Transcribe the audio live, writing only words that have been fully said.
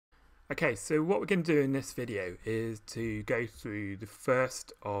Okay, so what we're going to do in this video is to go through the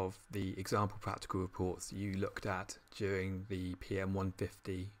first of the example practical reports you looked at during the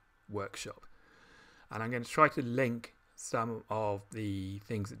PM150 workshop. And I'm going to try to link some of the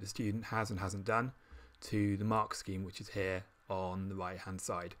things that the student has and hasn't done to the mark scheme, which is here on the right hand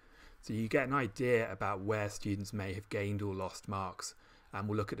side. So you get an idea about where students may have gained or lost marks, and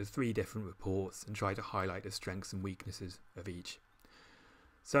we'll look at the three different reports and try to highlight the strengths and weaknesses of each.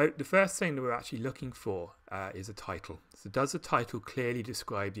 So the first thing that we're actually looking for is a title. So does the title clearly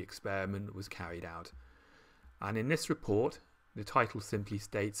describe the experiment that was carried out? And in this report, the title simply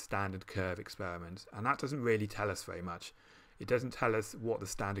states standard curve experiment, and that doesn't really tell us very much. It doesn't tell us what the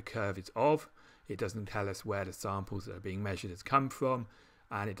standard curve is of, it doesn't tell us where the samples that are being measured has come from,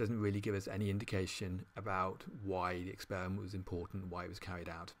 and it doesn't really give us any indication about why the experiment was important, why it was carried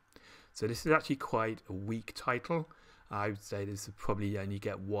out. So this is actually quite a weak title. I would say this would probably only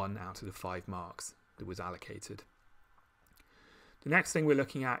get 1 out of the 5 marks that was allocated. The next thing we're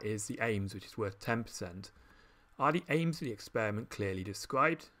looking at is the aims, which is worth 10%. Are the aims of the experiment clearly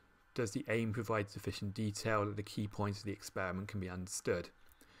described? Does the aim provide sufficient detail that the key points of the experiment can be understood?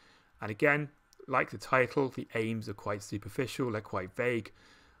 And again, like the title, the aims are quite superficial, they're quite vague.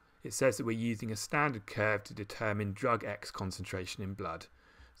 It says that we're using a standard curve to determine drug X concentration in blood.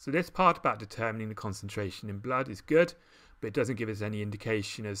 So this part about determining the concentration in blood is good, but it doesn't give us any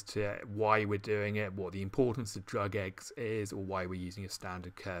indication as to why we're doing it, what the importance of drug X is, or why we're using a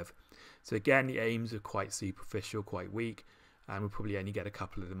standard curve. So again, the aims are quite superficial, quite weak, and we'll probably only get a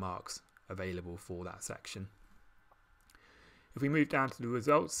couple of the marks available for that section. If we move down to the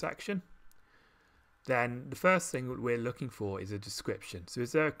results section, then the first thing that we're looking for is a description. So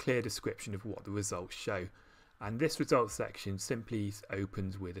is there a clear description of what the results show? And this results section simply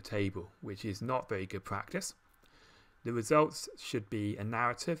opens with a table, which is not very good practice. The results should be a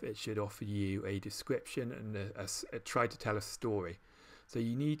narrative. It should offer you a description and try to tell a story. So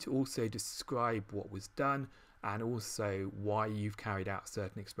you need to also describe what was done and also why you've carried out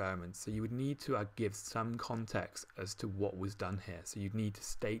certain experiments. So you would need to give some context as to what was done here. So you'd need to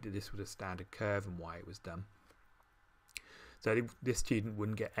state that this was a standard curve and why it was done. So this student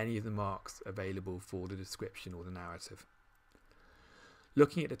wouldn't get any of the marks available for the description or the narrative.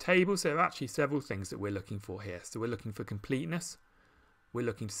 Looking at the tables, there are actually several things that we're looking for here. So we're looking for completeness. We're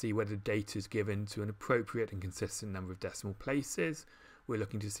looking to see whether the data is given to an appropriate and consistent number of decimal places. We're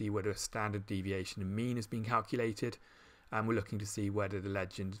looking to see whether a standard deviation and mean has been calculated. And we're looking to see whether the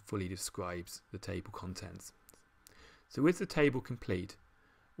legend fully describes the table contents. So is the table complete?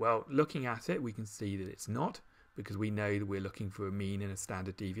 Well, looking at it, we can see that it's not, because we know that we're looking for a mean and a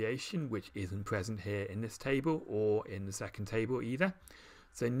standard deviation, which isn't present here in this table or in the second table either.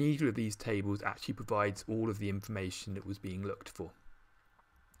 So neither of these tables actually provides all of the information that was being looked for.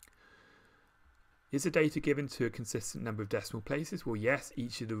 Is the data given to a consistent number of decimal places? Well, yes,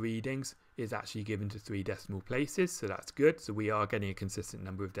 each of the readings is actually given to 3 decimal places, so that's good. So we are getting a consistent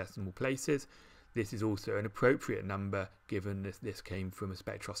number of decimal places. This is also an appropriate number given this came from a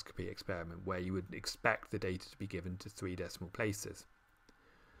spectroscopy experiment where you would expect the data to be given to 3 decimal places.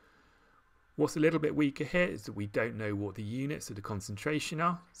 What's a little bit weaker here is that we don't know what the units of the concentration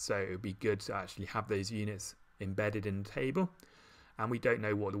are, so it would be good to actually have those units embedded in the table, and we don't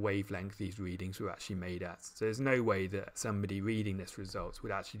know what the wavelength these readings were actually made at. So there's no way that somebody reading this results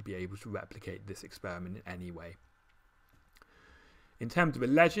would actually be able to replicate this experiment in any way. In terms of a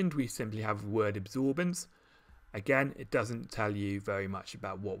legend, we simply have the word absorbance. Again, it doesn't tell you very much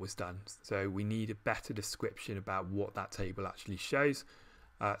about what was done. So we need a better description about what that table actually shows.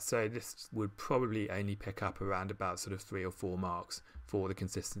 So this would probably only pick up around about sort of 3 or 4 marks for the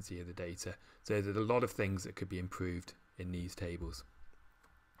consistency of the data. So there's a lot of things that could be improved in these tables.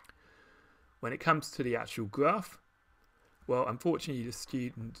 When it comes to the actual graph, well, unfortunately the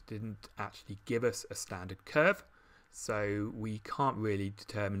student didn't actually give us a standard curve. So we can't really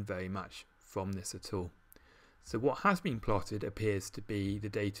determine very much from this at all. So what has been plotted appears to be the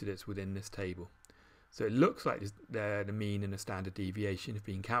data that's within this table. So it looks like the mean and the standard deviation have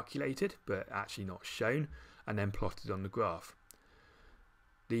been calculated, but actually not shown, and then plotted on the graph.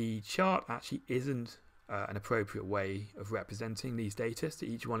 The chart actually isn't an appropriate way of representing these data. So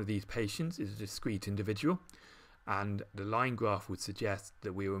each one of these patients is a discrete individual. And the line graph would suggest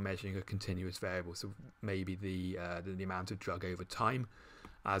that we were measuring a continuous variable, so maybe the amount of drug over time,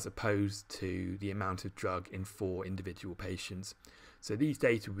 as opposed to the amount of drug in 4 individual patients. So these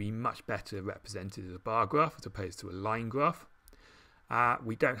data would be much better represented as a bar graph as opposed to a line graph.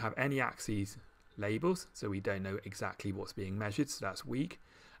 We don't have any axes labels, so we don't know exactly what's being measured, so that's weak.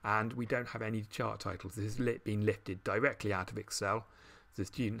 And we don't have any chart titles. This has been lifted directly out of Excel. The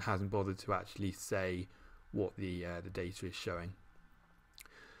student hasn't bothered to actually say what the data is showing.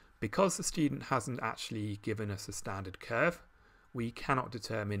 Because the student hasn't actually given us a standard curve, we cannot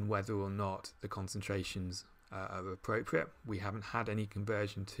determine whether or not the concentrations are appropriate. We haven't had any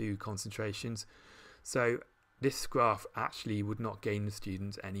conversion to concentrations, so this graph actually would not gain the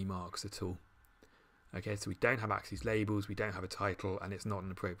students any marks at all. Okay, so we don't have axes labels, we don't have a title, and it's not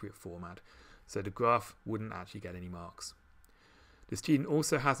an appropriate format. So the graph wouldn't actually get any marks. The student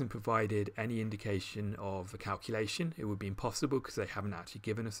also hasn't provided any indication of the calculation. It would be impossible because they haven't actually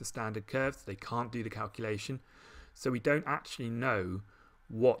given us a standard curve, so they can't do the calculation. So we don't actually know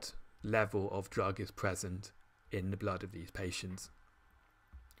what level of drug is present in the blood of these patients.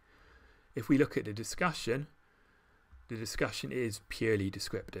 If we look at the discussion is purely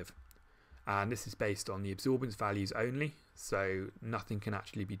descriptive. And this is based on the absorbance values only, so nothing can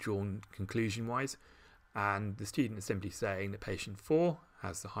actually be drawn conclusion-wise. And the student is simply saying that patient 4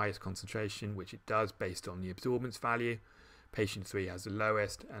 has the highest concentration, which it does based on the absorbance value. Patient 3 has the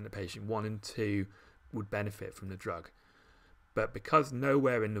lowest, and the patient 1 and 2 would benefit from the drug. But because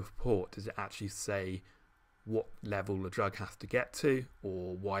nowhere in the report does it actually say what level the drug has to get to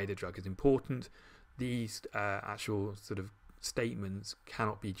or why the drug is important, these actual sort of statements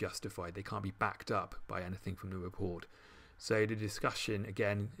cannot be justified. They can't be backed up by anything from the report. So the discussion,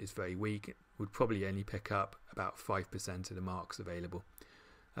 again, is very weak. It would probably only pick up about 5% of the marks available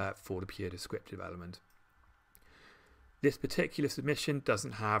for the pure descriptive element. This particular submission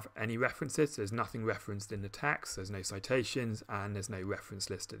doesn't have any references. There's nothing referenced in the text, there's no citations, and there's no reference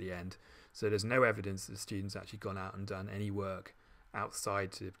list at the end. So there's no evidence that the student's actually gone out and done any work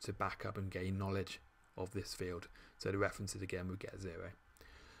outside to back up and gain knowledge of this field. So the references again would get 0.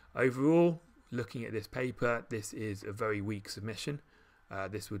 Overall, looking at this paper, this is a very weak submission.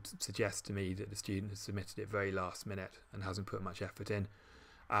 This would suggest to me that the student has submitted it very last minute and hasn't put much effort in.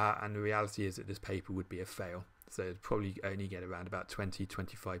 And the reality is that this paper would be a fail. So it'd probably only get around about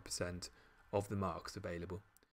 20-25% of the marks available.